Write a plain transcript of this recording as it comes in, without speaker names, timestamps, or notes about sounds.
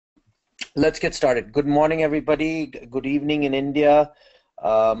Let's get started. Good morning, everybody. Good evening in India.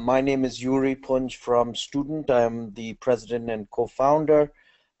 My name is Yuri Punj from Student. I'm the president and co-founder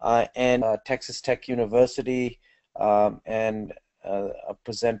and Texas Tech University and a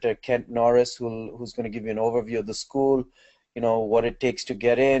presenter, Kent Norris, who's going to give you an overview of the school, you know, what it takes to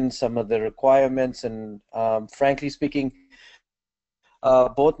get in, some of the requirements, and frankly speaking,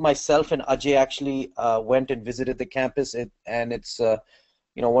 both myself and Ajay actually went and visited the campus, and it's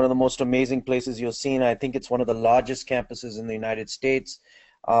you know, one of the most amazing places you'll see. And I think it's one of the largest campuses in the United States,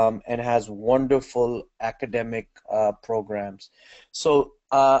 and has wonderful academic programs. So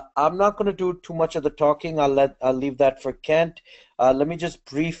I'm not going to do too much of the talking. I'll leave that for Kent. Let me just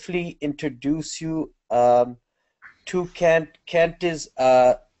briefly introduce you to Kent. Kent is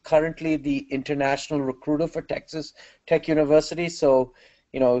currently the international recruiter for Texas Tech University. So,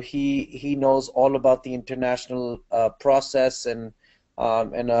 you know, he knows all about the international process, and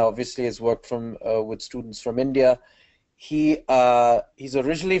obviously has worked with students from India. He's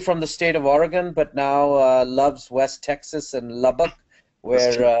originally from the state of Oregon, but now loves West Texas and Lubbock,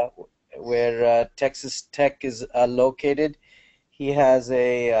 where Texas Tech is located. He has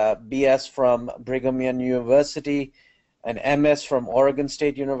a BS from Brigham Young University, an MS from Oregon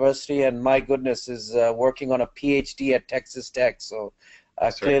State University, and my goodness, is working on a PhD at Texas Tech. So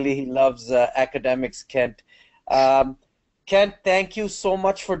clearly he loves academics, Kent. Kent, thank you so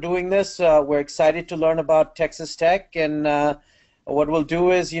much for doing this. We're excited to learn about Texas Tech, and what we'll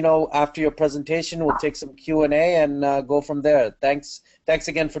do is, you know, after your presentation, we'll take some Q&A and go from there. Thanks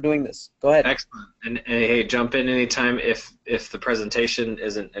again for doing this. Go ahead. Excellent. And hey, jump in anytime if the presentation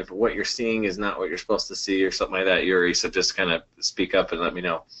isn't, if what you're seeing is not what you're supposed to see or something like that, Yuri. So just kind of speak up and let me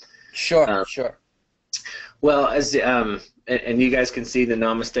know. Sure, sure. Well, as and you guys can see the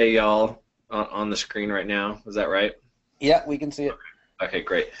Namaste y'all on the screen right now. Is that right? Yeah, we can see it. Okay,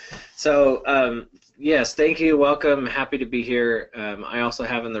 great. So, yes, thank you. Welcome. Happy to be here. I also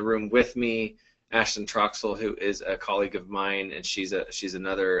have in the room with me Ashton Troxel, who is a colleague of mine, and she's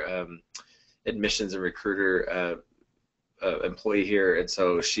another admissions and recruiter employee here, and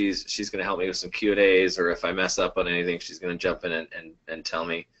so she's going to help me with some Q&As, or if I mess up on anything, she's going to jump in and tell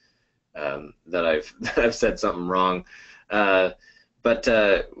me that I've said something wrong. But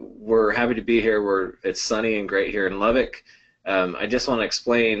we're happy to be here. It's sunny and great here in Lubbock. I just want to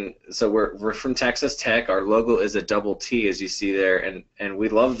explain. So we're from Texas Tech. Our logo is a double T, as you see there, and we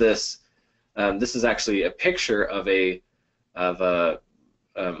love this. This is actually a picture of a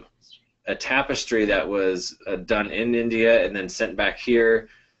tapestry that was done in India and then sent back here,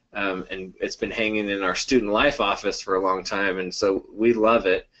 and it's been hanging in our student life office for a long time, and so we love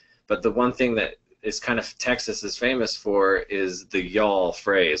it. But the one thing that is kind of Texas is famous for is the y'all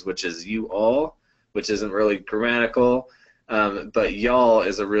phrase, which is you all, which isn't really grammatical, but y'all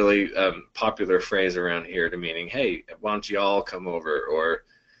is a really popular phrase around here, to meaning, hey, why don't y'all come over, or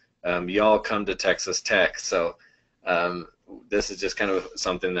y'all come to Texas Tech. So this is just kind of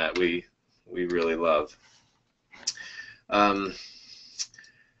something that we really love. All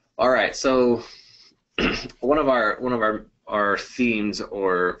right, so one of our themes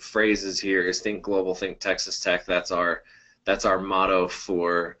or phrases here is think global, think Texas Tech. That's our motto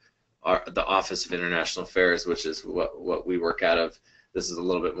for the Office of International Affairs, which is what we work out of. This is a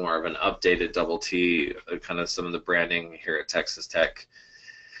little bit more of an updated double T, kind of some of the branding here at Texas Tech.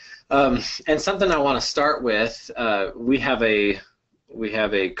 And something I want to start with, we have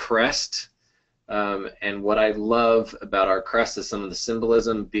a crest. And what I love about our crest is some of the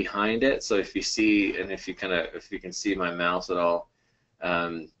symbolism behind it. So if you see, and if you can see my mouse at all,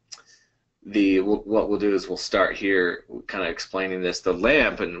 what we'll do is we'll start here, kind of explaining this. The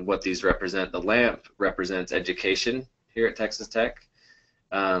lamp and what these represent. The lamp represents education here at Texas Tech,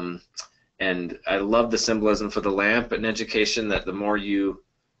 and I love the symbolism for the lamp and education. That the more you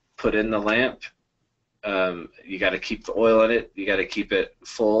put in the lamp, you got to keep the oil in it. You got to keep it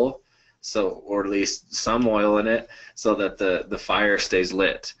full. So, or at least some oil in it, so that the fire stays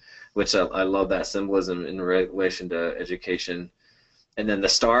lit, which I love that symbolism in relation to education. And then the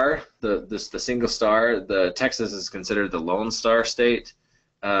star, the single star, the Texas is considered the Lone Star State,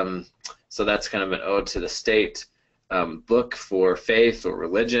 so that's kind of an ode to the state book for faith or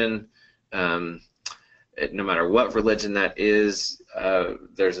religion. No matter what religion that is,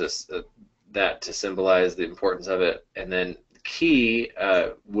 there's that to symbolize the importance of it. And then key,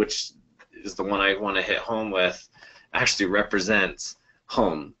 which is the one I want to hit home with, actually represents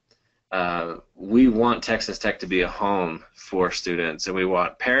home. We want Texas Tech to be a home for students, and we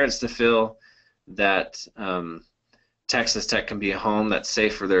want parents to feel that Texas Tech can be a home that's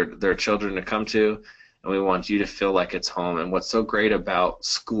safe for their children to come to, and we want you to feel like it's home. And what's so great about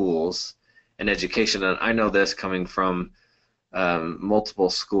schools and education. And I know this coming from multiple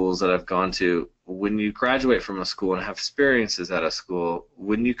schools that I've gone to. When you graduate from a school and have experiences at a school,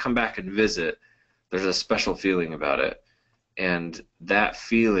 when you come back and visit, there's a special feeling about it. And that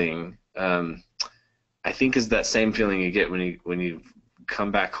feeling, I think, is that same feeling you get when you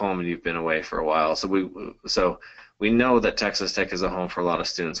come back home and you've been away for a while. So we know that Texas Tech is a home for a lot of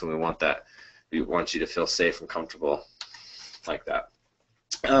students, and we want that. We want you to feel safe and comfortable like that.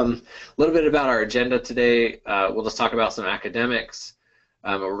 A little bit about our agenda today. We'll just talk about some academics.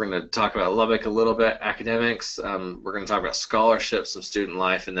 We're going to talk about Lubbock a little bit, academics. We're going to talk about scholarships, some student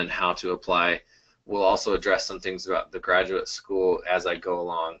life, and then how to apply. We'll also address some things about the graduate school as I go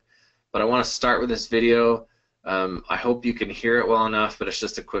along. But I want to start with this video. I hope you can hear it well enough, but it's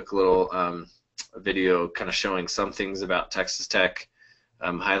just a quick little video kind of showing some things about Texas Tech,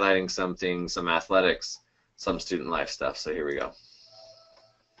 highlighting some things, some athletics, some student life stuff. So here we go.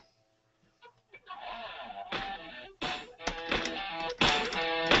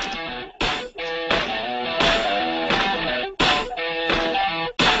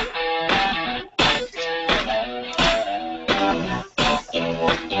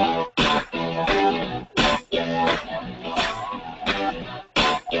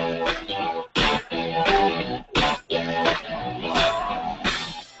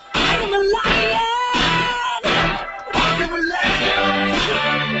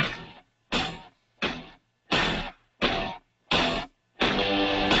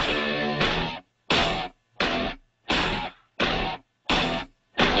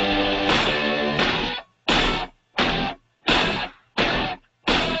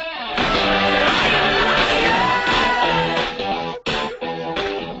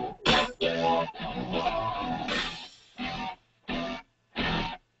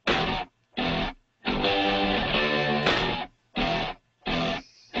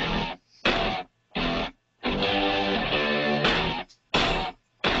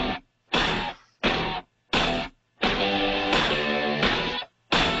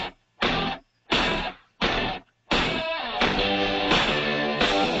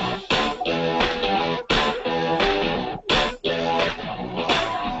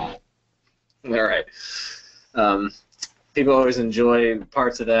 All right. People always enjoy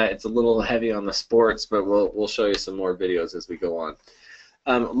parts of that. It's a little heavy on the sports, but we'll show you some more videos as we go on.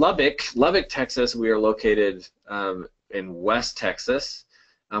 Lubbock, Texas. We are located in West Texas.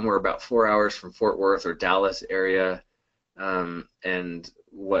 We're about 4 hours from Fort Worth or Dallas area. And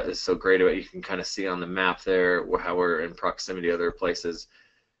what is so great about it, you can kind of see on the map there how we're in proximity to other places.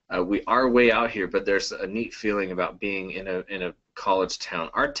 We are way out here, but there's a neat feeling about being in a college town.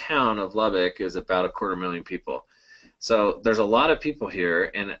 Our town of Lubbock is about 250,000 people. So there's a lot of people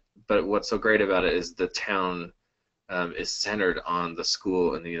here, but what's so great about it is the town is centered on the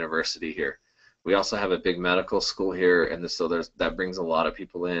school and the university here. We also have a big medical school here, and so that brings a lot of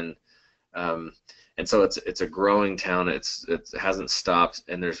people in. And so it's a growing town. It hasn't stopped,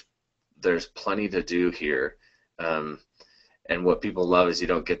 and there's plenty to do here. And what people love is you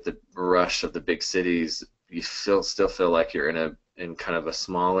don't get the rush of the big cities. You still feel like you're in kind of a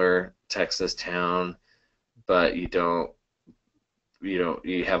smaller Texas town, but you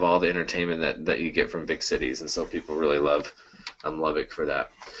have all the entertainment that you get from big cities, and so people really love Lubbock for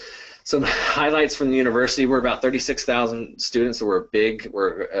that. Some highlights from the university: we're about 36,000 students, so we're big.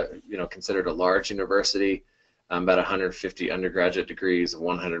 We're considered a large university. About 150 undergraduate degrees,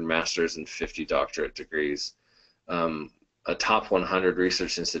 100 master's, and 50 doctorate degrees. A top 100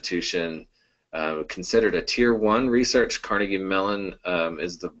 research institution, considered a tier 1 research. Carnegie Mellon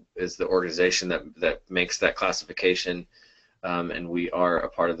is the organization that makes that classification, and we are a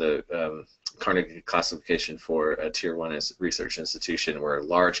part of the Carnegie classification for a tier 1 research institution. We're a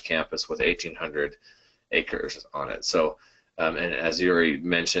large campus with 1,800 acres on it. So, and as you already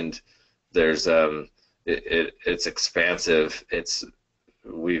mentioned, there's it's expansive.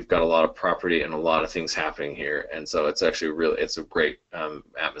 We've got a lot of property and a lot of things happening here, and so it's actually it's a great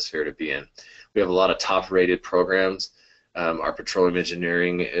atmosphere to be in. We have a lot of top-rated programs. Our petroleum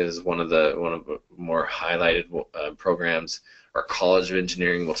engineering is one of the more highlighted programs. Our College of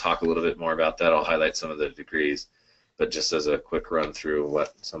Engineering, we'll talk a little bit more about that. I'll highlight some of the degrees, but just as a quick run through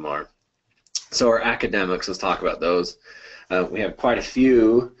what some are. So our academics, let's talk about those. We have quite a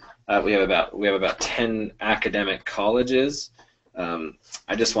few. We have about 10 academic colleges.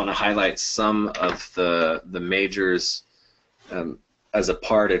 I just want to highlight some of the majors as a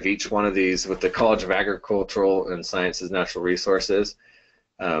part of each one of these. With the College of Agricultural and Sciences Natural Resources,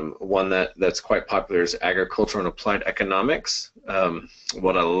 one that's quite popular is Agricultural and Applied Economics.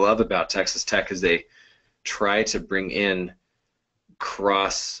 What I love about Texas Tech is they try to bring in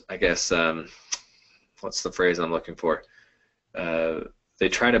cross, I guess, what's the phrase I'm looking for? They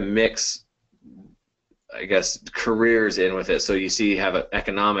try to mix, I guess, careers in with it. So you see, you have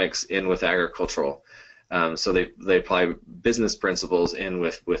economics in with agricultural. So they apply business principles in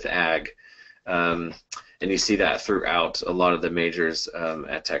with ag. And you see that throughout a lot of the majors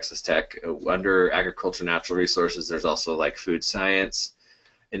at Texas Tech. Under agriculture, natural resources, there's also like food science.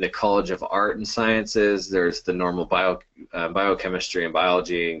 In the College of Art and Sciences, there's the normal biochemistry and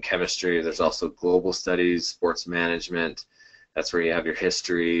biology and chemistry. There's also global studies, sports management. That's where you have your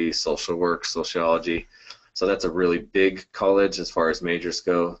history, social work, sociology. So that's a really big college as far as majors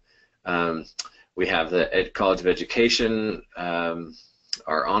go. We have the College of Education,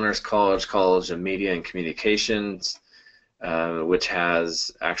 our Honors College, College of Media and Communications, which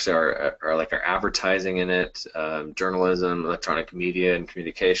has actually our advertising in it, journalism, electronic media and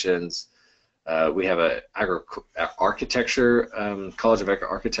communications. We have a architecture, College of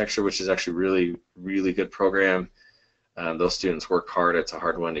Architecture, which is actually really good program. Those students work hard. It's a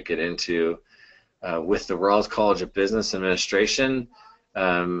hard one to get into. With the Rawls College of Business Administration,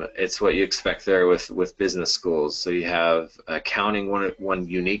 it's what you expect there with business schools. So you have accounting. One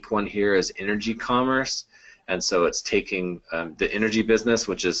unique one here is energy commerce, and so it's taking the energy business,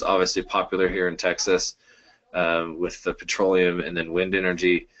 which is obviously popular here in Texas, with the petroleum and then wind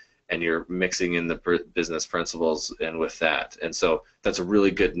energy, and you're mixing in the business principles and with that. And so that's a really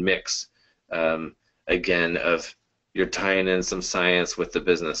good mix, again, of you're tying in some science with the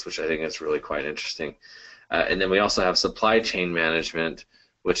business, which I think is really quite interesting. And then we also have supply chain management,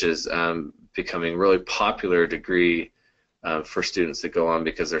 which is becoming a really popular degree for students to go on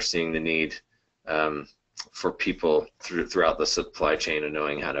because they're seeing the need for people throughout the supply chain and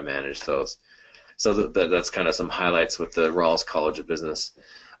knowing how to manage those. So that's kind of some highlights with the Rawls College of Business.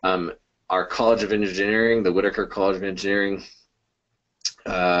 Our College of Engineering, the Whitaker College of Engineering,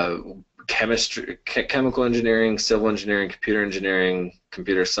 chemistry, chemical engineering, civil engineering,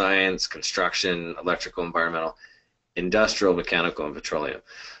 computer science, construction, electrical, environmental, industrial, mechanical, and petroleum.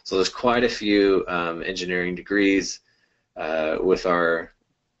 So there's quite a few engineering degrees. With our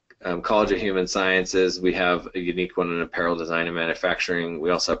College of Human Sciences, we have a unique one in apparel design and manufacturing.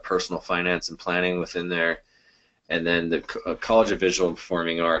 We also have personal finance and planning within there. And then the College of Visual and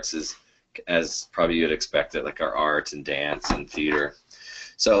Performing Arts is, as probably you'd expect it, like our art and dance and theater.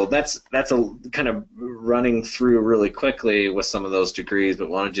 So that's a kind of running through really quickly with some of those degrees, but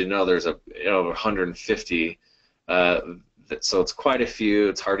wanted you to know there's over 150. So it's quite a few.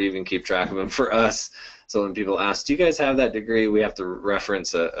 It's hard to even keep track of them for us. So when people ask, do you guys have that degree, we have to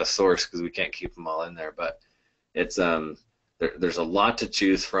reference a source because we can't keep them all in there. But it's there's a lot to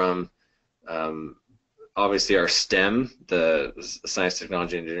choose from. Obviously, our STEM, the science,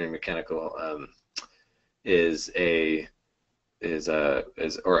 technology, engineering, mechanical, and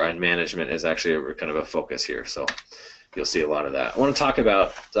management is actually kind of a focus here. So you'll see a lot of that. I want to talk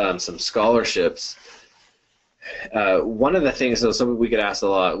about some scholarships. One of the things, so some we get asked a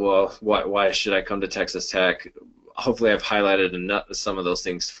lot, well, why should I come to Texas Tech? Hopefully I've highlighted some of those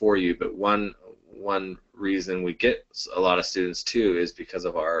things for you, but one reason we get a lot of students too is because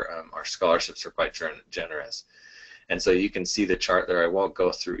of our scholarships are quite generous. And so you can see the chart there. I won't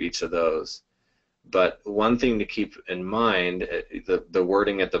go through each of those. But one thing to keep in mind, the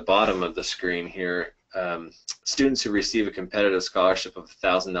wording at the bottom of the screen here, students who receive a competitive scholarship of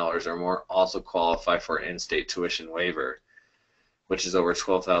 $1,000 or more also qualify for an in-state tuition waiver, which is over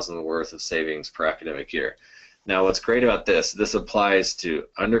 $12,000 worth of savings per academic year. Now what's great about this applies to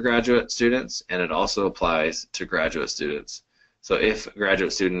undergraduate students and it also applies to graduate students. So if a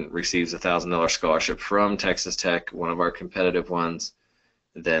graduate student receives a $1,000 scholarship from Texas Tech, one of our competitive ones,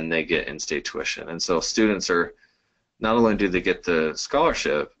 then they get in-state tuition. And so students are, not only do they get the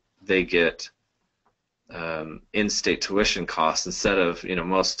scholarship, they get in-state tuition costs instead of,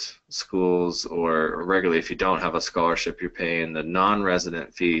 most schools or regularly, if you don't have a scholarship, you're paying the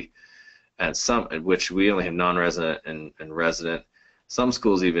non-resident fee, and some, which we only have non-resident and resident. Some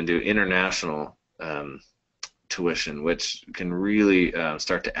schools even do international tuition, which can really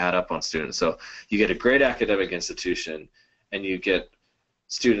start to add up on students. So you get a great academic institution, and you get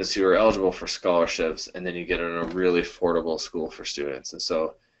students who are eligible for scholarships, and then you get in a really affordable school for students. And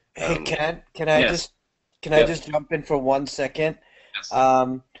so, hey, can I just jump in for 1 second?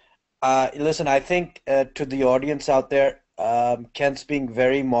 Yes. Listen, I think to the audience out there, Kent's being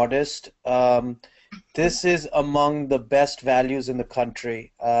very modest. This is among the best values in the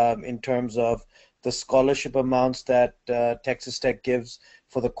country in terms of the scholarship amounts that Texas Tech gives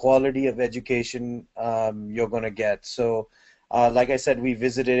for the quality of education you're going to get. So Like I said, we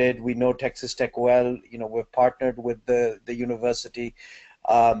visited it. We know Texas Tech well. You know, we're partnered with the university.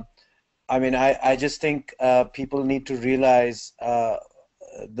 I mean, I just think people need to realize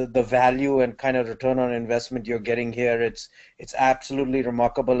the value and kind of return on investment you're getting here. It's absolutely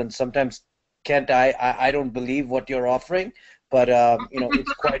remarkable. And sometimes, Kent, I don't believe what you're offering, but you know,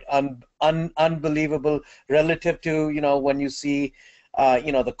 it's quite unbelievable relative to, you know, when you see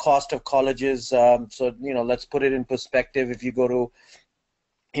you know, the cost of colleges. So, you know, let's put it in perspective. If you go to,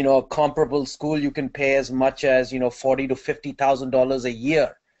 you know, a comparable school, you can pay as much as, you know, $40,000 to $50,000 a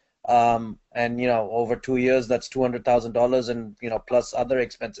year. And you know, over 2 years, that's $200,000, and you know, plus other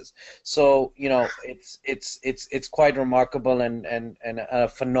expenses. So you know, it's quite remarkable and a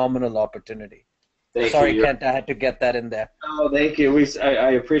phenomenal opportunity. Sorry, Thank you. Kent, I had to get that in there. Oh, thank you.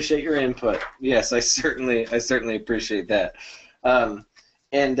 I appreciate your input. Yes, I certainly appreciate that.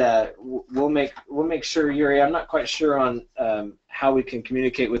 And we'll make sure, Yuri. I'm not quite sure on how we can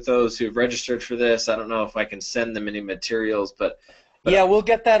communicate with those who've registered for this. I don't know if I can send them any materials, but Yeah, we'll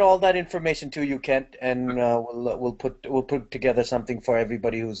get all that information to you, Kent, and we'll put together something for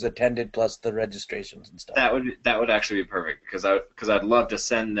everybody who's attended, plus the registrations and stuff. that would actually be perfect, because I'd love to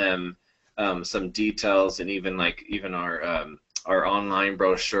send them some details, and even our online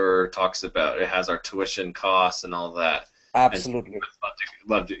brochure talks about, it has our tuition costs and all that. Absolutely. And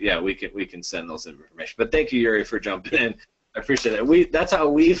love to, yeah, we can send those information. But thank you, Yuri, for jumping in. I appreciate it. That's how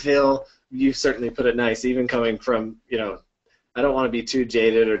we feel. You certainly put it nice, even coming from, you know, I don't want to be too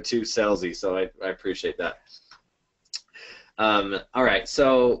jaded or too salesy, so I appreciate that. All right,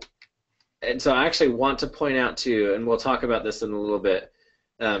 so I actually want to point out too, and we'll talk about this in a little bit.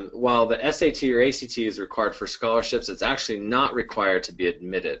 While the SAT or ACT is required for scholarships, it's actually not required to be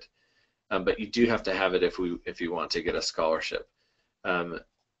admitted, but you do have to have it if you want to get a scholarship.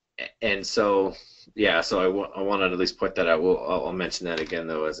 And so, yeah, so I want to at least point that out. I'll mention that again,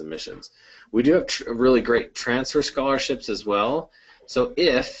 though, as admissions. We do have really great transfer scholarships as well. So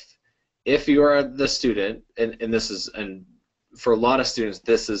if you are the student, and for a lot of students,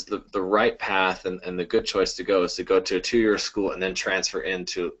 this is the right path and the good choice to go, is to go to a 2-year school and then transfer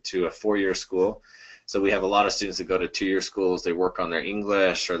into a 4-year school. So we have a lot of students that go to 2-year schools. They work on their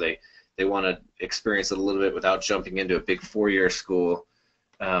English, or they want to experience it a little bit without jumping into a big 4-year school.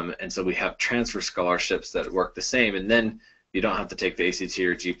 And so we have transfer scholarships that work the same, and then you don't have to take the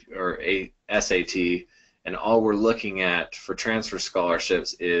ACT or SAT, and all we're looking at for transfer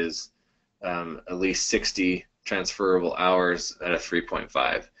scholarships is at least 60 transferable hours at a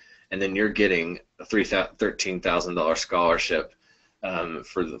 3.5, and then you're getting a $13,000 scholarship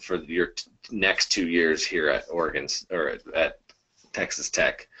for your next 2 years here at Oregon or at Texas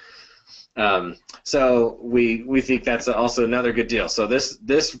Tech. So we think that's also another good deal. So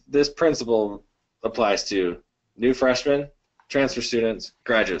this principle applies to new freshmen, transfer students,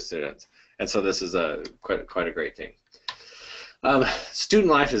 graduate students, and so this is quite a great thing.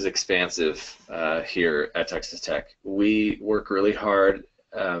 Student life is expansive here at Texas Tech. We work really hard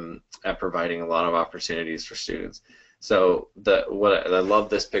at providing a lot of opportunities for students. So I love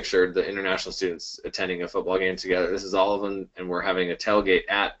this picture, the international students attending a football game together. This is all of them, and we're having a tailgate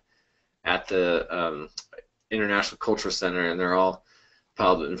at the International Cultural Center, and they're all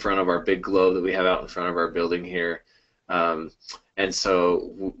piled in front of our big globe that we have out in front of our building here. And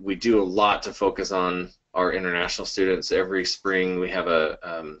so we do a lot to focus on our international students. Every spring we have a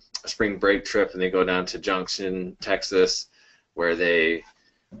spring break trip, and they go down to Junction, Texas, where they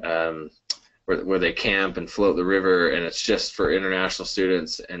camp and float the river, and it's just for international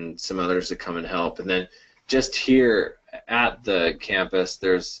students and some others that come and help. And then just here at the campus,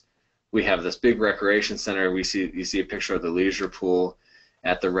 we have this big recreation center. You see a picture of the leisure pool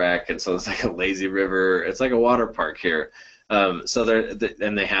at the rec, and so it's like a lazy river. It's like a water park here. So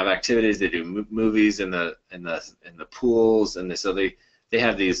they have activities. They do movies in the pools, and so they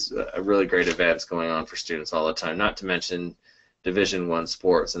have these really great events going on for students all the time. Not to mention Division I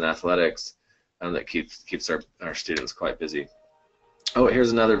sports and athletics that keeps our students quite busy. Oh,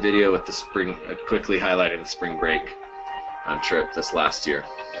 here's another video with the spring, quickly highlighting the spring break trip this last year.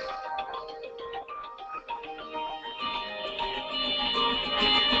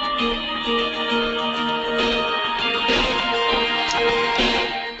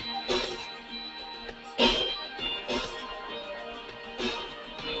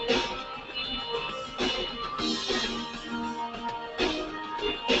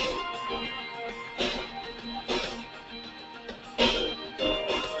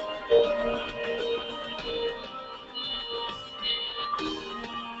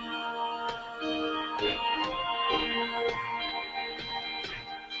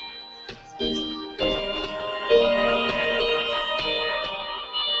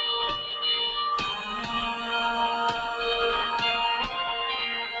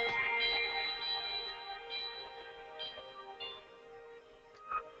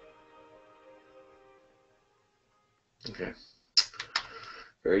 Okay.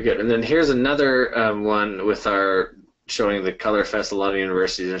 Very good. And then here's another one with our showing the Color Fest. A lot of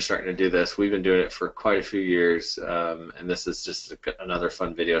universities are starting to do this. We've been doing it for quite a few years, and this is just another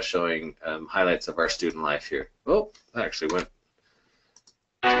fun video showing highlights of our student life here. Oh, that actually went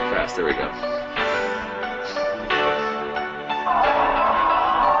too fast. There we go.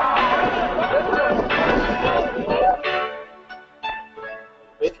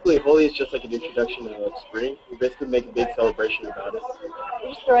 Basically, Holi is just like an introduction of spring. We basically make a big celebration about it. We're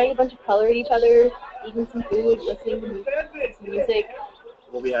just throwing a bunch of color at each other, eating some food, listening to some music.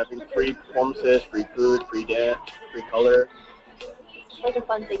 We'll be having free performances, free food, free dance, free color. It's like a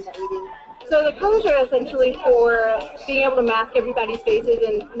fun thing that we do. So the colors are essentially for being able to mask everybody's faces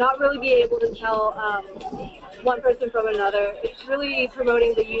and not really be able to tell one person from another. It's really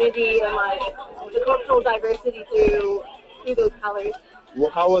promoting the unity and like the cultural diversity through those colors. Well,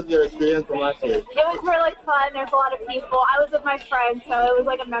 how was your experience from last year? It was really fun. There's a lot of people. I was with my friends, so it was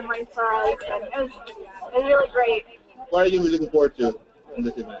like a memory for us, and it was really great. What are you looking forward to in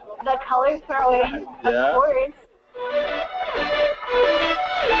this event? The color throwing, Yeah? of course.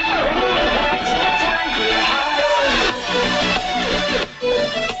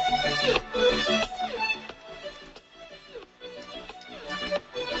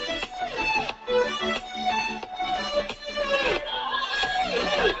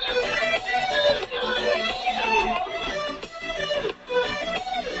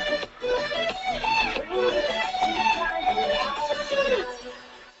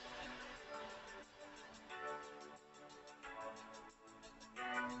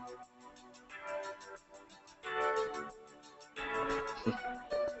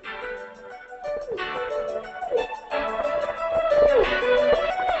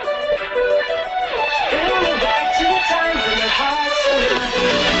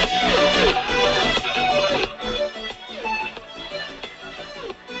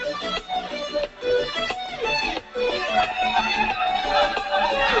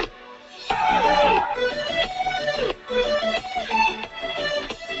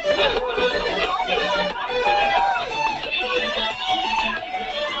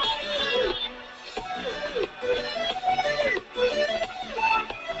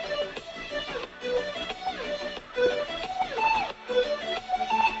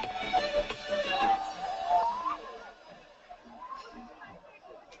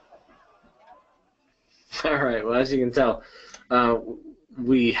 All right. Well, as you can tell,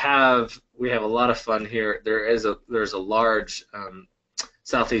 we have a lot of fun here. There's a large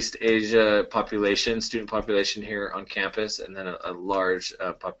Southeast Asia student population here on campus, and then a large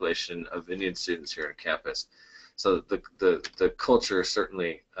population of Indian students here on campus. So the culture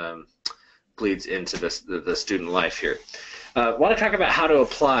certainly bleeds into the student life here. I want to talk about how to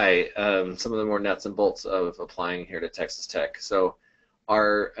apply some of the more nuts and bolts of applying here to Texas Tech. So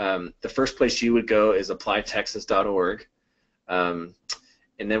the first place you would go is applytexas.org. And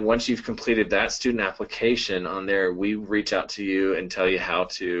then once you've completed that student application on there, we reach out to you and tell you how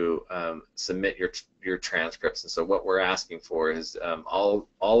to submit your transcripts. And so what we're asking for is all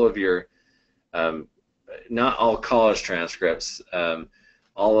of your, not all college transcripts,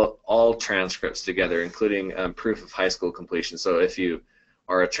 all transcripts together, including proof of high school completion. So if you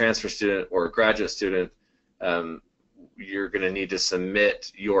are a transfer student or a graduate student, you're going to need to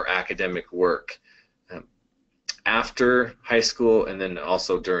submit your academic work after high school and then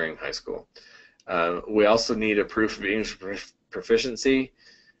also during high school. We also need a proof of English proficiency.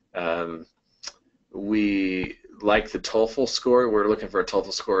 We like the TOEFL score. We're looking for a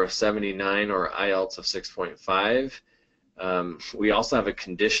TOEFL score of 79 or IELTS of 6.5. We also have a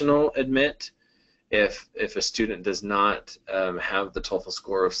conditional admit. If a student does not have the TOEFL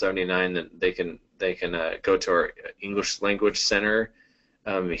score of 79, then they can go to our English Language Center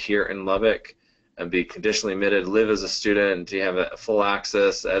here in Lubbock and be conditionally admitted, live as a student. You have a full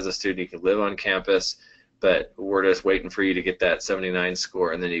access as a student. You can live on campus, but we're just waiting for you to get that 79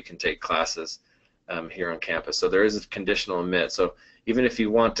 score, and then you can take classes here on campus. So there is a conditional admit. So even if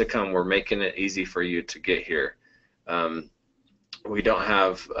you want to come, we're making it easy for you to get here. We don't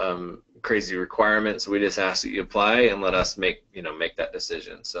have crazy requirements. We just ask that you apply and let us make that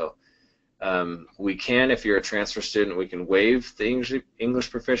decision. So we can, if you're a transfer student, we can waive the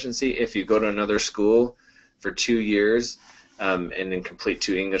English proficiency if you go to another school for 2 years and then complete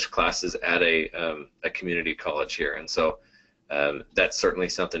 2 English classes at a community college here. And so that's certainly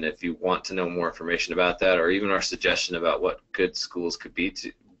something, if you want to know more information about that, or even our suggestion about what good schools could be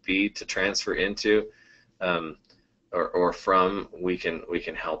to transfer into or from, we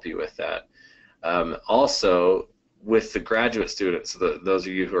can help you with that. Also, with the graduate students, so those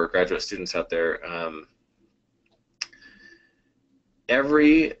of you who are graduate students out there,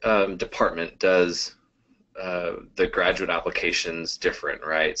 every department does the graduate applications different,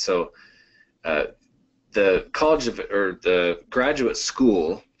 right? So the college or the graduate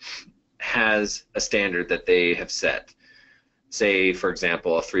school has a standard that they have set. Say, for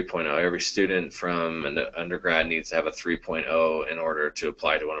example, a 3.0. Every student from an undergrad needs to have a 3.0 in order to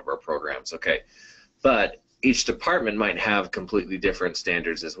apply to one of our programs. Okay, but each department might have completely different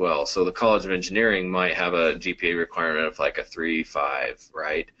standards as well. So the College of Engineering might have a GPA requirement of like a 3.5,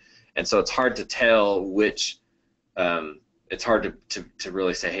 right? And so it's hard to tell which, it's hard to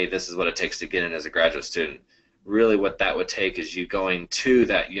really say, hey, this is what it takes to get in as a graduate student. Really what that would take is you going to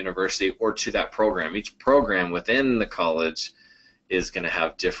that university or to that program. Each program within the college is going to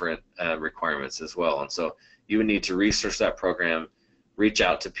have different requirements as well. And so you would need to research that program, reach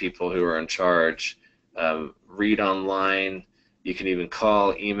out to people who are in charge, read online. You can even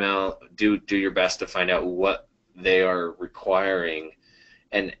call, email, do your best to find out what they are requiring.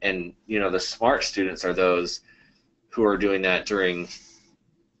 And you know, the smart students are those who are doing that during,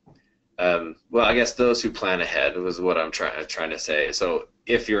 well, I guess those who plan ahead was what I'm trying to say. So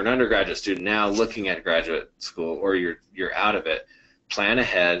if you're an undergraduate student now looking at graduate school, or you're out of it, plan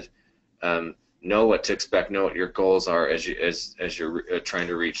ahead, know what to expect, know what your goals are as you're trying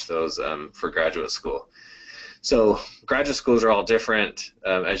to reach those for graduate school. So graduate schools are all different.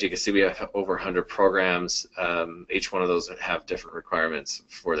 As you can see, we have over 100 programs. Each one of those have different requirements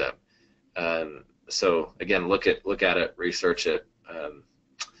for them. So again, look at it, research it,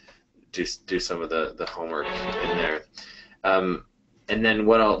 do some of the homework in there. And then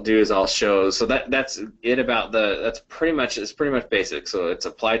what I'll do is I'll show, so that's it about it's pretty much basic. So it's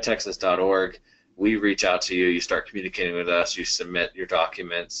applytexas.org. We reach out to you, you start communicating with us, you submit your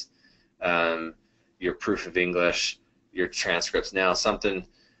documents, your proof of English, your transcripts. Now something,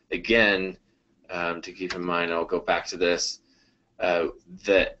 again, to keep in mind, I'll go back to this,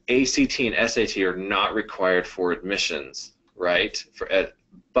 the ACT and SAT are not required for admissions, right?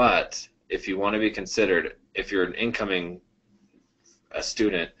 But if you want to be considered, if you're an incoming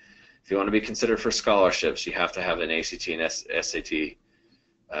student, if you want to be considered for scholarships, you have to have an ACT and SAT,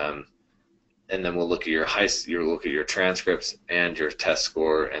 and then we'll look at your transcripts and your test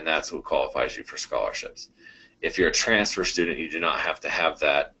score, and that's what qualifies you for scholarships. If you're a transfer student, you do not have to have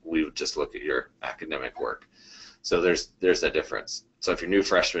that. We would just look at your academic work. So there's a difference. So if you're new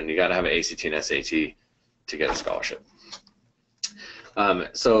freshman, you got to have an ACT and SAT to get a scholarship.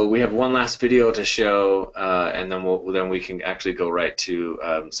 So we have one last video to show, and then we can actually go right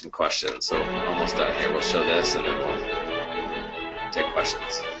to some questions. So almost done here. We'll show this, and then we'll take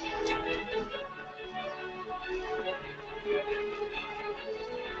questions.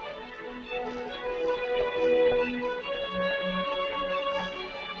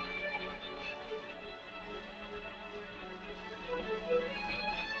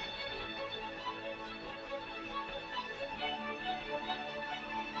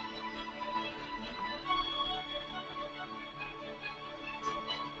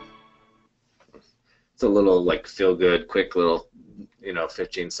 It's a little like feel good, quick little,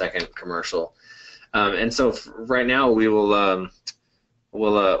 15-second commercial. And so right now we will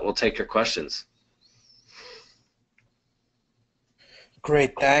we'll take your questions.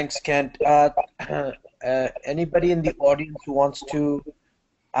 Great, thanks, Kent. Anybody in the audience who wants to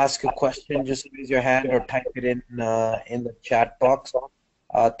ask a question, just raise your hand or type it in the chat box.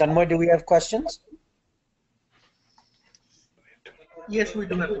 Tanmoy, do we have questions? Yes, we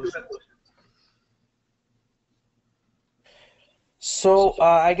do have questions. So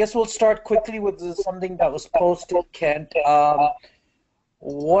I guess we'll start quickly with something that was posted, Kent.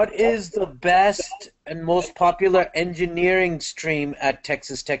 What is the best and most popular engineering stream at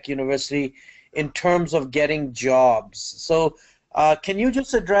Texas Tech University in terms of getting jobs? So can you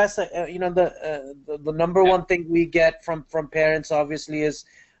just address, the number one thing we get from parents obviously is,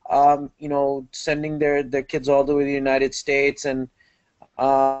 sending their kids all the way to the United States, and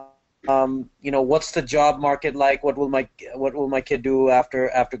what's the job market like? What will my kid do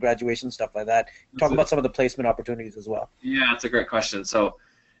after graduation? Stuff like that. Talk about some of the placement opportunities as well. Yeah, that's a great question. So,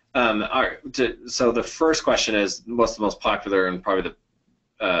 so the first question is, what's the most popular and probably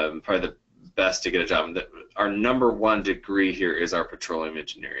the best to get a job? Our number one degree here is our petroleum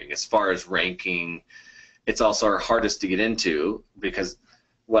engineering. As far as ranking, it's also our hardest to get into, because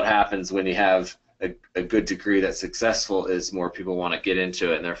what happens when you have a good degree that's successful is more people want to get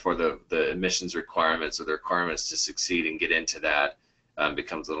into it, and therefore the admissions requirements, or the requirements to succeed and get into that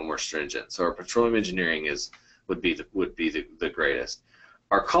becomes a little more stringent. So our petroleum engineering would be the greatest.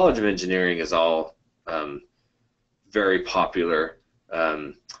 Our College of Engineering is all very popular.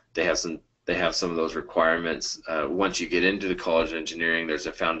 They they have some of those requirements. Once you get into the College of Engineering, there's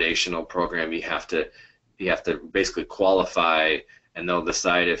a foundational program you have to basically qualify, and they'll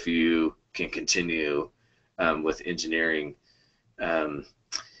decide if you can continue with engineering.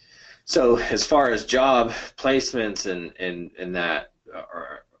 So as far as job placements and that,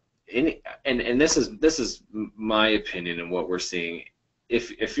 and this is my opinion and what we're seeing.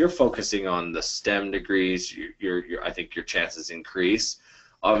 If you're focusing on the STEM degrees, I think your chances increase.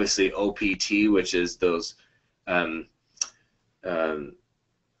 Obviously, OPT, which is those the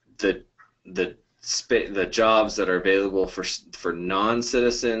jobs that are available for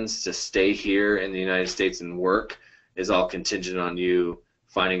non-citizens to stay here in the United States and work, is all contingent on you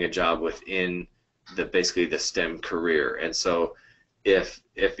finding a job within basically the STEM career. And so if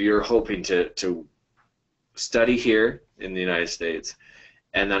you're hoping to study here in the United States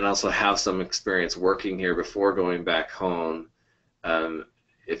and then also have some experience working here before going back home,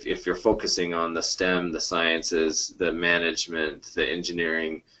 if you're focusing on the STEM, the sciences, the management, the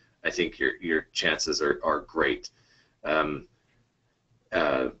engineering, I think your chances are great.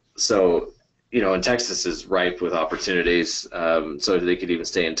 So, and Texas is ripe with opportunities, so they could even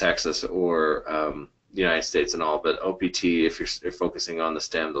stay in Texas or the United States and all. But OPT, if you're focusing on the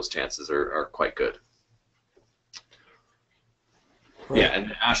STEM, those chances are quite good. Right. Yeah,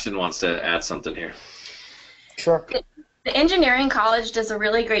 and Ashton wants to add something here. Sure. The engineering college does a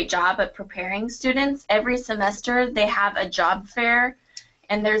really great job at preparing students. Every semester they have a job fair,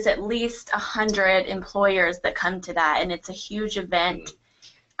 and there's at least 100 employers that come to that, and it's a huge event.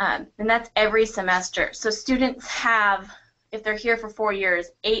 And that's every semester. So students have, if they're here for 4 years,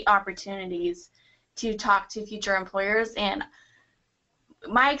 8 opportunities to talk to future employers. And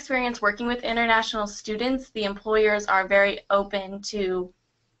my experience working with international students, the employers are very open to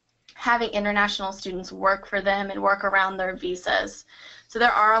having international students work for them and work around their visas. So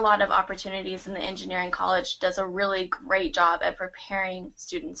there are a lot of opportunities, and the engineering college does a really great job at preparing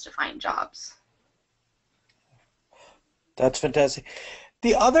students to find jobs. That's fantastic.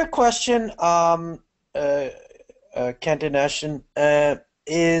 The other question, Kent and Ashton,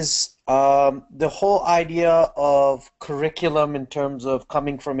 is the whole idea of curriculum in terms of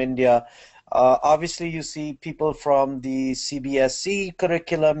coming from India. Obviously, you see people from the CBSE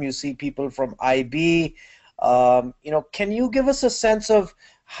curriculum, you see people from IB. Can you give us a sense of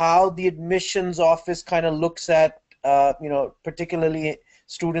how the admissions office kind of looks at, particularly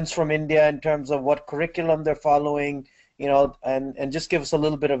students from India in terms of what curriculum they're following, and just give us a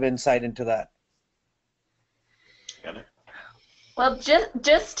little bit of insight into that. Well,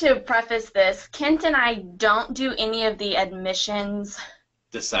 just to preface this, Kent and I don't do any of the admissions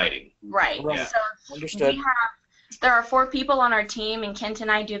deciding. Right. Yeah. So Understood. There are 4 people on our team, and Kent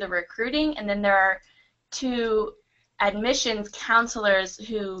and I do the recruiting, and then there are 2 admissions counselors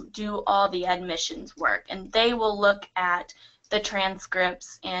who do all the admissions work, and they will look at the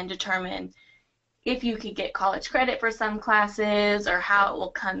transcripts and determine if you could get college credit for some classes or how it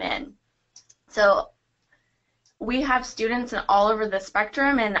will come in. So we have students all over the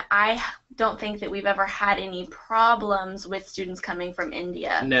spectrum, and I don't think that we've ever had any problems with students coming from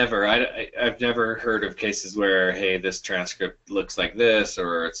India. Never. I've never heard of cases where, hey, this transcript looks like this,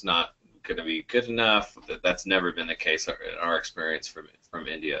 or it's not going to be good enough. That's never been the case in our experience from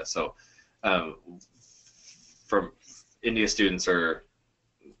India. So from India students they're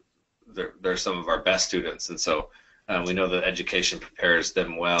some of our best students, and so we know that education prepares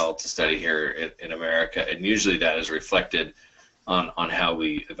them well to study here in America, and usually that is reflected on how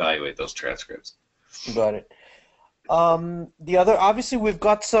we evaluate those transcripts. Got it. The other, obviously, we've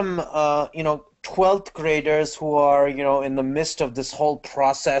got some 12th graders who are in the midst of this whole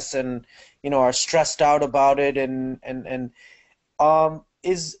process and are stressed out about it, and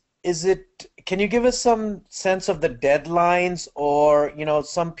is it? Can you give us some sense of the deadlines, or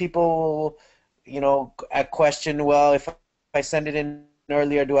some people question, well, if I send it in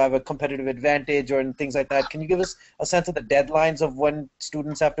earlier, do I have a competitive advantage, or things like that? Can you give us a sense of the deadlines of when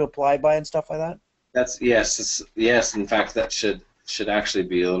students have to apply by and stuff like that? Yes. In fact, that should actually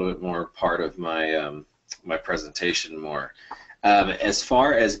be a little bit more part of my my presentation more. As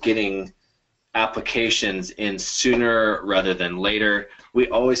far as getting applications in sooner rather than later, we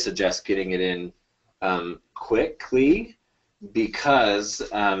always suggest getting it in quickly, because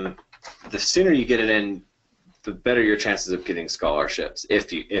the sooner you get it in, the better your chances of getting scholarships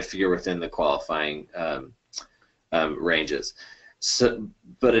if you're within the qualifying ranges. So,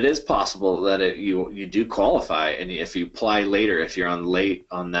 but it is possible that you do qualify, and if you apply later, if you're late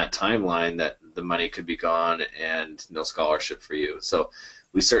on that timeline, that the money could be gone and no scholarship for you. So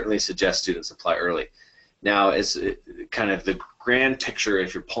we certainly suggest students apply early. Now, it's kind of the grand picture.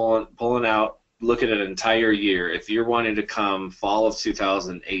 If you're pulling out, look at an entire year. If you're wanting to come fall of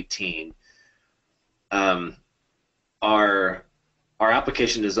 2018, our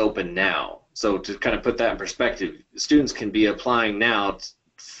application is open now. So to kind of put that in perspective, students can be applying now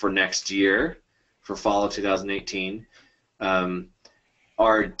for next year, for fall of 2018.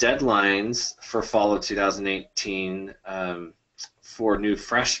 Our deadlines for fall of 2018 for new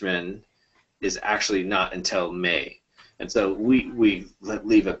freshmen is actually not until May. And so we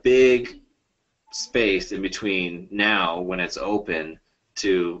leave a big space in between now when it's open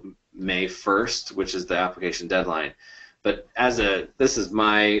to May 1st, which is the application deadline. But this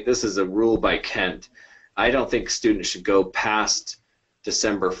is a rule by Kent. I don't think students should go past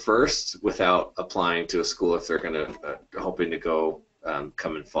December 1st without applying to a school if they're going to hoping to go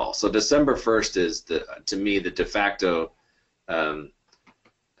come in fall. So December 1st is to me the de facto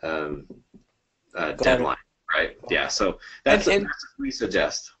deadline, right? Yeah. So that's what we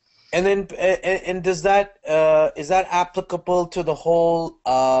suggest. And then, and does that is that applicable to the whole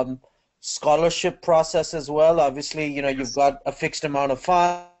scholarship process as well? Obviously, you've got a fixed amount of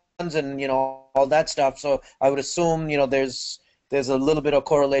funds and all that stuff. So I would assume there's a little bit of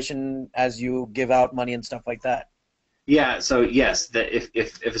correlation as you give out money and stuff like that. Yeah. So yes,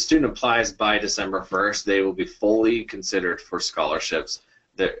 if a student applies by December 1st, they will be fully considered for scholarships.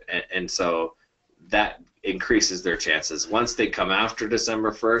 And so that increases their chances. Once they come after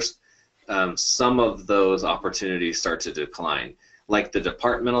December 1st, some of those opportunities start to decline. Like the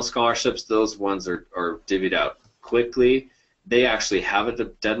departmental scholarships, those ones are divvied out quickly. They actually have a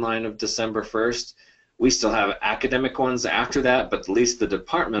deadline of December 1st. We still have academic ones after that, but at least the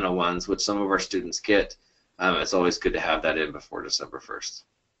departmental ones, which some of our students get, it's always good to have that in before December 1st.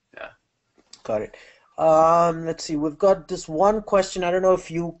 Yeah. Got it. Let's see. We've got this one question. I don't know if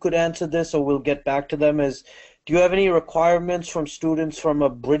you could answer this or we'll get back to them. Do you have any requirements from students from a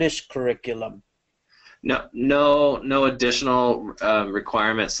British curriculum? No additional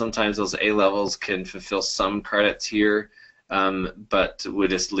requirements. Sometimes those A-levels can fulfill some credits here, but we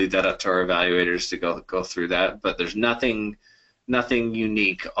just leave that up to our evaluators to go through that. But there's nothing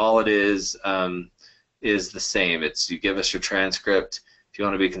unique. All it is the same. It's you give us your transcript. If you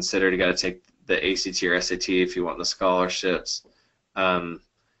want to be considered, you got to take the ACT or SAT if you want the scholarships.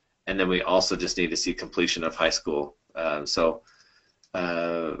 And then we also just need to see completion of high school. So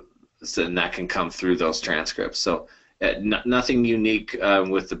that can come through those transcripts. So nothing unique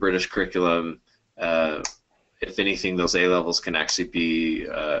with the British curriculum. If anything, those A-levels can actually be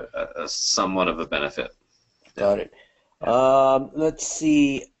somewhat of a benefit. Got it. Let's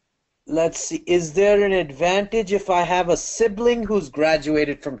see. Is there an advantage if I have a sibling who's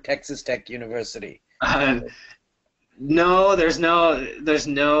graduated from Texas Tech University? No, there's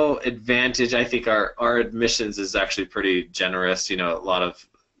no advantage. I think our admissions is actually pretty generous. A lot of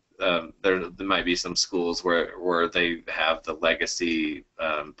there might be some schools where they have the legacy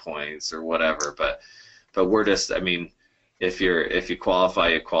points or whatever, but we're just, if you qualify,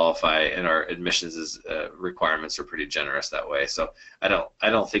 you qualify, and our admissions requirements are pretty generous that way. So I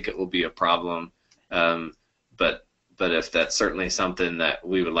don't think it will be a problem, but if that's certainly something that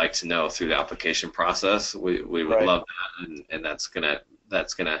we would like to know through the application process, we would love that, and that's gonna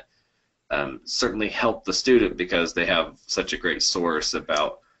certainly help the student because they have such a great source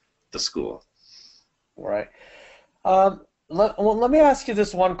about the school. Right. Let me ask you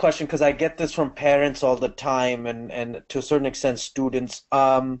this one question because I get this from parents all the time and to a certain extent students.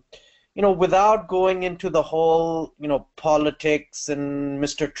 Without going into the whole politics and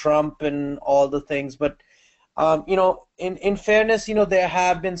Mr. Trump and all the things, but in fairness, there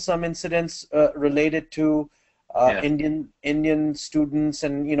have been some incidents related to Indian students,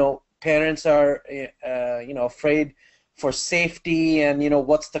 and parents are afraid for safety, and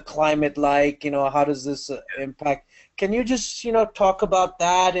what's the climate like? How does this impact? Can you just talk about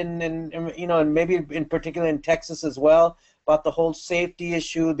that, and maybe in particular in Texas as well, about the whole safety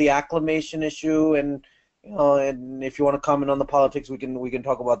issue, the acclimation issue, and and if you want to comment on the politics, we can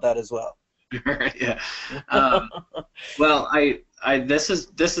talk about that as well. Yeah. Well, this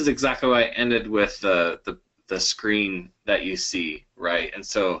is exactly why I ended with the screen that you see, right? And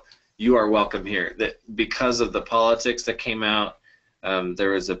so you are welcome here. That because of the politics that came out,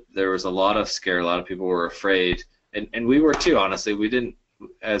 there was a lot of scare. A lot of people were afraid, and we were too. Honestly, we didn't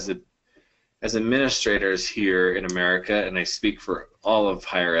as administrators here in America, and I speak for all of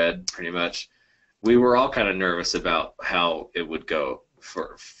higher ed pretty much. We were all kind of nervous about how it would go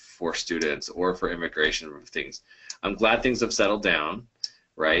for students or for immigration things. I'm glad things have settled down,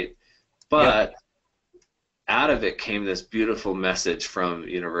 right? But out of it came this beautiful message from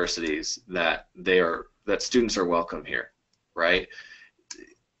universities that students are welcome here, right?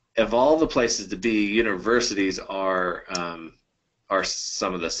 Of all the places to be, universities are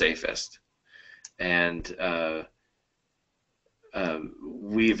some of the safest, and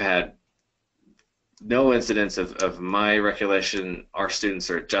we've had no incidents of my recollection. Our students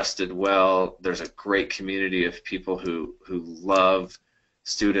are adjusted well. There's a great community of people who love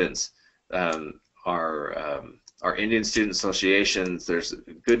students. Our Indian Student Associations, there's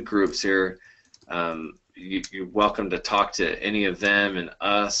good groups here. You're welcome to talk to any of them and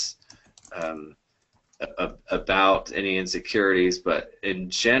us about any insecurities, but in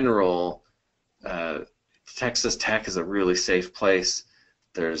general, Texas Tech is a really safe place.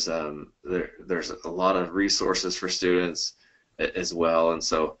 There's there's a lot of resources for students as well, and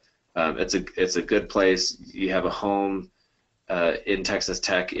so it's a good place. You have a home in Texas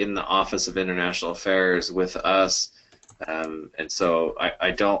Tech in the Office of International Affairs with us, and so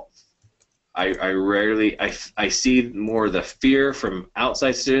I rarely see more the fear from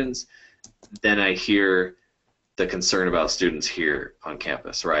outside students than I hear the concern about students here on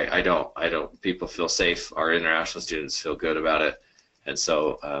campus, right? I don't people feel safe. Our international students feel good about it, and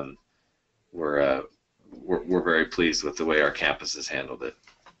so we're very pleased with the way our campus has handled it.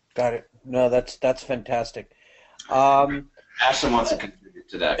 Got it. No, that's fantastic. Ashton wants to contribute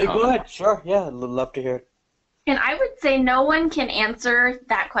to that. Go ahead. Sure. Yeah, I'd love to hear it. And I would say no one can answer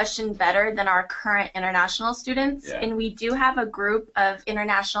that question better than our current international students. Yeah. And we do have a group of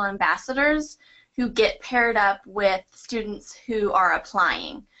international ambassadors who get paired up with students who are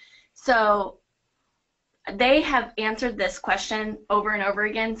applying. So they have answered this question over and over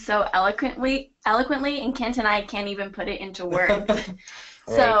again so eloquently, and Kent and I can't even put it into words.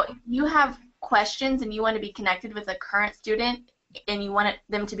 So if you have questions and you want to be connected with a current student and you want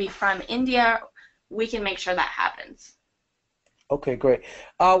them to be from India, we can make sure that happens. Okay, great.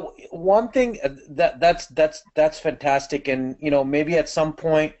 One thing that's fantastic, and maybe at some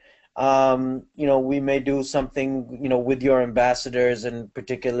point, we may do something, with your ambassadors, and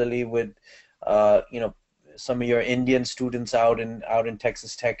particularly with, some of your Indian students out in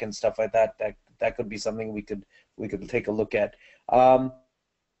Texas Tech and stuff like that. That could be something we could take a look at.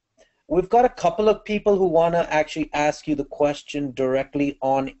 We've got a couple of people who want to actually ask you the question directly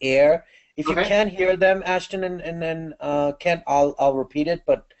on air. If you can't hear them, Ashton and then Kent, I'll repeat it.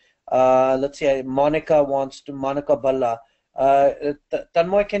 But let's see, Monica Balla.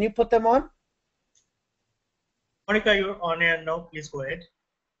 Tanmoy, can you put them on? Monica, you're on air now. Please go ahead.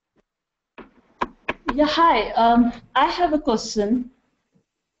 Yeah, hi. I have a question.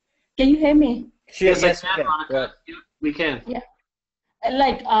 Can you hear me? Yes, Yes, I can, Monica. We can. Yeah.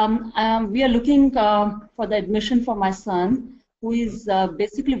 Like, we are looking for the admission for my son, who is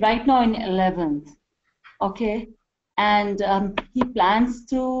basically right now in 11th, okay? And he plans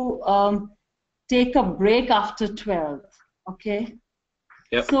to take a break after 12th, okay?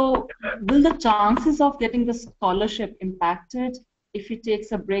 Yep. So will the chances of getting the scholarship impacted if he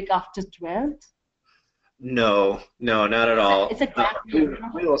takes a break after 12th? No, not at all. It's a gap year,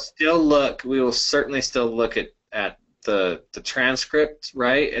 we will still look. We will certainly still look at the transcript,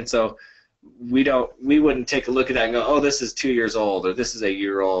 right? And so we wouldn't take a look at that and go, oh, this is 2 years old, or this is a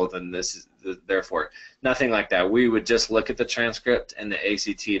year old, and this is therefore nothing like that. We would just look at the transcript and the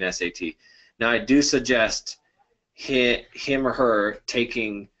ACT and SAT. Now, I do suggest him or her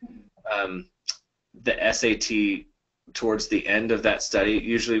taking the SAT towards the end of that study.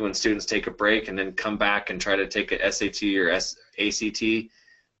 Usually when students take a break and then come back and try to take a SAT or ACT,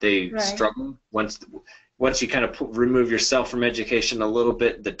 they struggle. Once you kind of remove yourself from education a little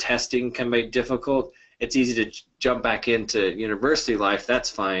bit, the testing can be difficult. It's easy to jump back into university life. That's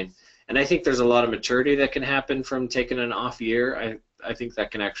fine. And I think there's a lot of maturity that can happen from taking an off year. I think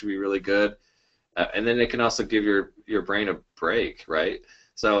that can actually be really good. And then it can also give your brain a break, right?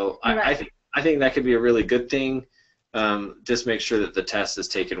 So I think that could be a really good thing. Just make sure that the test is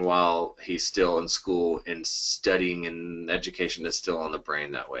taken while he's still in school and studying, and education is still on the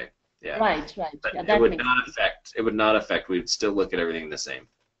brain that way. Yeah. Right. But Yeah, it would not affect. We'd still look at everything the same.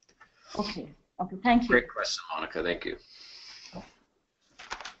 Okay, thank you. Great question, Monica. Thank you.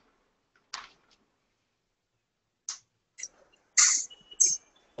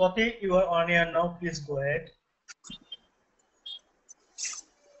 Okay, you are on air now. Please go ahead.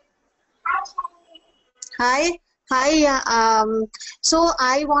 Hi. So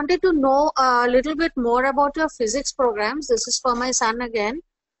I wanted to know a little bit more about your physics programs. This is for my son again,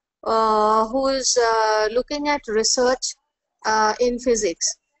 who is looking at research in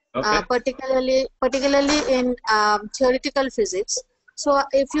physics, particularly in theoretical physics. So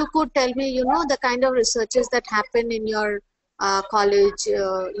if you could tell me, you know, the kind of researches that happen in your college,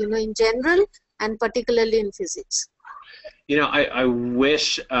 you know, in general, and particularly in physics. You know, I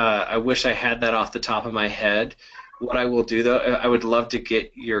wish I had that off the top of my head. What I will do, though, I would love to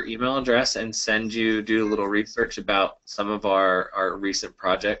get your email address and do a little research about some of our recent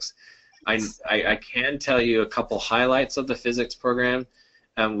projects. I can tell you a couple highlights of the physics program.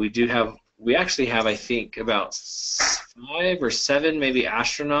 We actually have, I think, about 5 or 7 maybe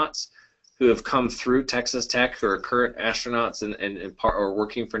astronauts who have come through Texas Tech who are current astronauts and are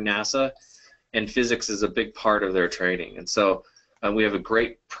working for NASA, and physics is a big part of their training. And so we have a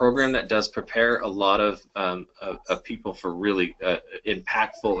great program that does prepare a lot of people for really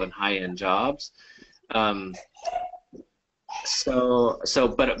impactful and high-end jobs. But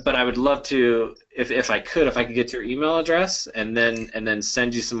I would love to, if I could get your email address and then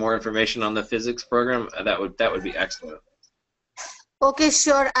send you some more information on the physics program. That would be excellent. Okay,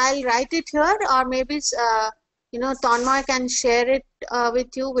 sure. I'll write it here, or maybe you know, Tanmay can share it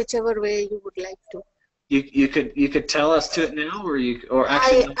with you, whichever way you would like to. You could tell us to it now, or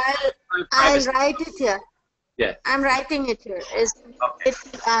actually I'll write it here. Yeah. I'm writing it here. It's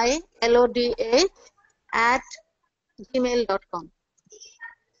ILODA@gmail.com.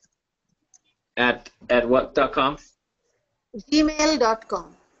 At what.com?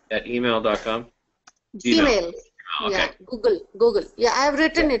 Gmail.com. At email.com. Gmail. Oh, okay. Yeah. Google. Yeah, I've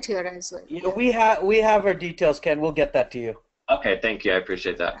written it here as well. You know, we have our details, Ken. We'll get that to you. Okay, thank you. I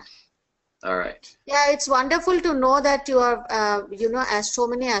appreciate that. All right. Yeah, it's wonderful to know that you are, you know, so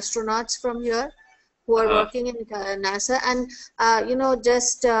many astronauts from here who are working in NASA, and you know,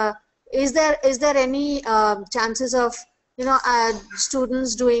 just is there any chances of, you know,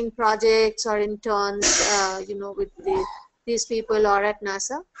 students doing projects or interns, you know, with these people or at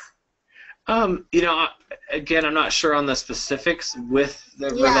NASA? You know, again, I'm not sure on the specifics with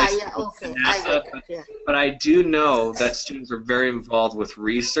the relationship to NASA, but I do know that students are very involved with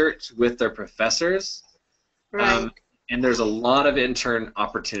research with their professors, right. And there's a lot of intern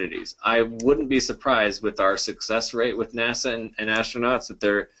opportunities. I wouldn't be surprised with our success rate with NASA and astronauts that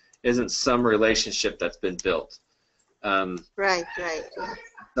there isn't some relationship that's been built. Right.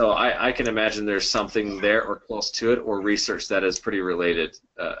 So I can imagine there's something there or close to it, or research that is pretty related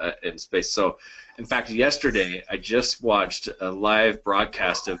in space. So, in fact, yesterday I just watched a live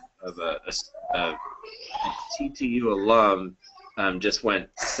broadcast of a TTU alum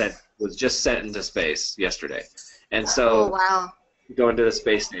was just sent into space yesterday, and so going to the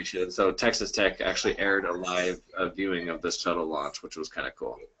space station. And so Texas Tech actually aired a live viewing of this shuttle launch, which was kind of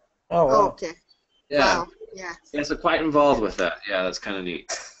cool. Oh, wow. Okay. Yeah. Wow. Yeah. Yeah, so quite involved with that. Yeah, that's kind of neat.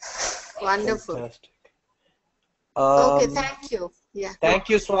 Wonderful. Fantastic. Okay, thank you. Yeah. Thank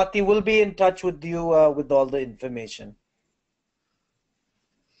you, Swati. We'll be in touch with you with all the information.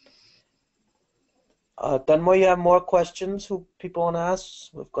 Tanmay, you have more questions who people want to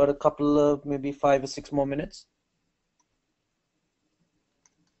ask? We've got a couple of maybe 5 or 6 more minutes.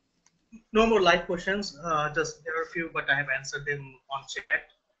 No more live questions. Just there are a few, but I have answered them on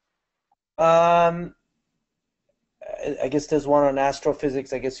chat. I guess there's one on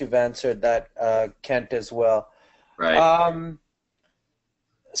astrophysics. I guess you've answered that, Kent, as well. Right.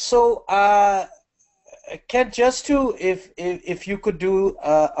 So, Kent, just to if you could do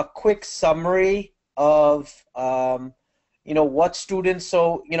a quick summary of you know, what students.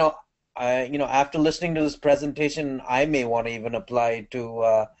 So you know, after listening to this presentation, I may want to even apply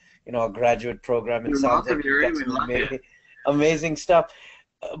to you know, a graduate program. It sounds like you've got some amazing stuff.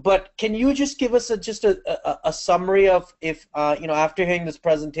 But can you just give us just a summary of, if you know, after hearing this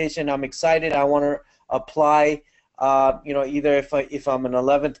presentation, I'm excited, I want to apply, you know, either if I'm an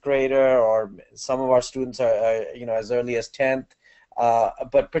 11th grader, or some of our students are you know, as early as 10th,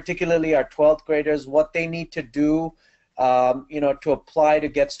 but particularly our 12th graders, what they need to do, you know, to apply to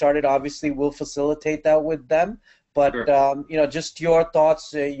get started. Obviously, we'll facilitate that with them, but sure. You know, just your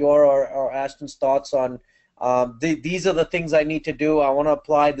thoughts, your or Ashton's thoughts on. These are the things I need to do. I want to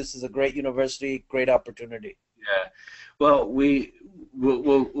apply. This is a great university, great opportunity. Yeah, well,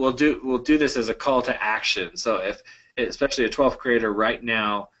 we'll do this as a call to action. So if, especially a 12th grader right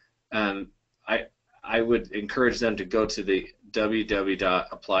now, I would encourage them to go to the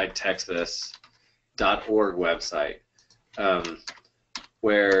www.appliedtexas.org website,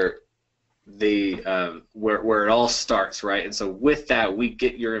 where where it all starts, right? And so with that, we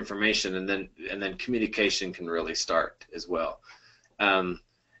get your information, and then communication can really start as well. And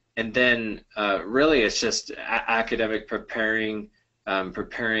then really it's just academic preparing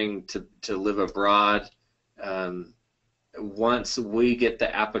to live abroad. Once we get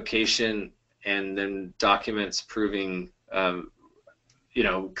the application and then documents proving you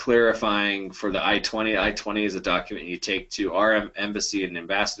know, clarifying for the I-20. I-20 is a document you take to our embassy and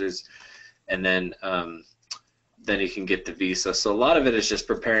ambassadors, and then you can get the visa. So a lot of it is just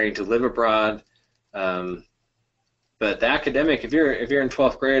preparing to live abroad. But the academic, if you're in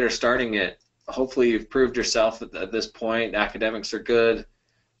 12th grade or starting it, hopefully you've proved yourself at this point. Academics are good,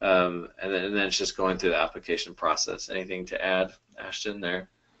 and then it's just going through the application process. Anything to add, Ashton, there?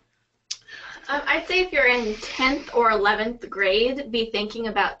 I'd say if you're in 10th or 11th grade, be thinking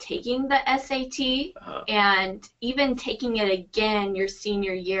about taking the SAT and even taking it again your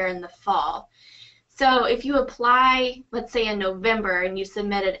senior year in the fall. So if you apply, let's say in November, and you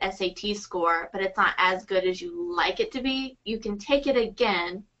submit an SAT score, but it's not as good as you like it to be, you can take it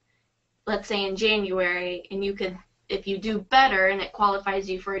again, let's say in January, and you could, if you do better and it qualifies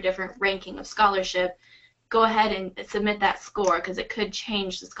you for a different ranking of scholarship, go ahead and submit that score, because it could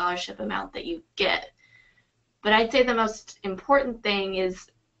change the scholarship amount that you get. But I'd say the most important thing is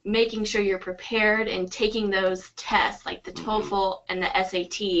making sure you're prepared and taking those tests, like the TOEFL and the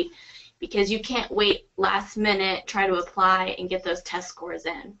SAT, because you can't wait last minute, try to apply and get those test scores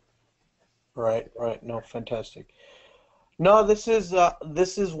in. Right, right. No, fantastic. No, this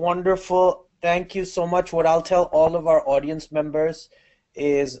is wonderful. Thank you so much. What I'll tell all of our audience members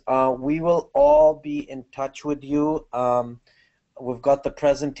is we will all be in touch with you. We've got the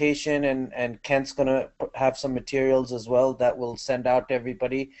presentation, and Kent's gonna have some materials as well that we'll send out to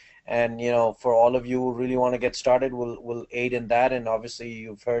everybody. And you know, for all of you who really want to get started, we'll aid in that. And obviously,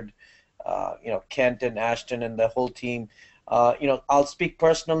 you've heard you know, Kent and Ashton and the whole team. You know, I'll speak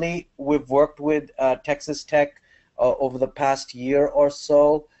personally. We've worked with Texas Tech over the past year or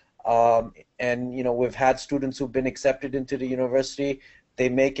so, and you know, we've had students who've been accepted into the university. They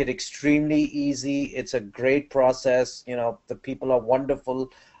make it extremely easy. It's a great process. You know, the people are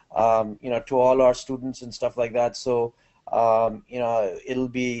wonderful. You know, to all our students and stuff like that. So you know, it'll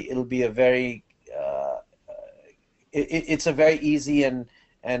be a very it's a very easy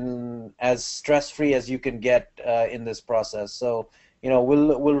and as stress-free as you can get in this process. So you know,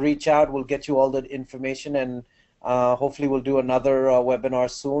 we'll reach out. We'll get you all the information, and hopefully we'll do another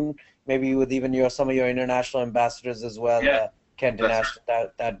webinar soon. Maybe with even some of your international ambassadors as well. Yeah. Kent and Ashton,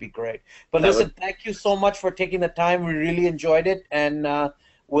 that'd be great. But listen, thank you so much for taking the time. We really enjoyed it, and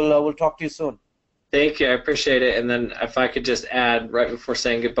we'll talk to you soon. Thank you, I appreciate it. And then if I could just add right before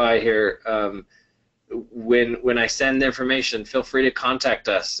saying goodbye here, when I send the information, feel free to contact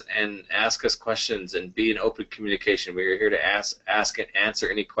us and ask us questions and be in open communication. We are here to ask and answer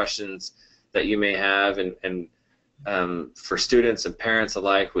any questions that you may have, and for students and parents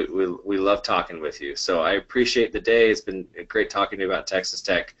alike, we love talking with you. So I appreciate the day. It's been great talking to you about Texas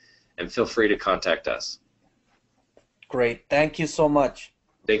Tech, and feel free to contact us. Great. Thank you so much.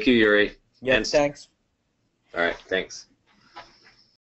 Thank you, Yuri. Yes, thanks. All right, thanks.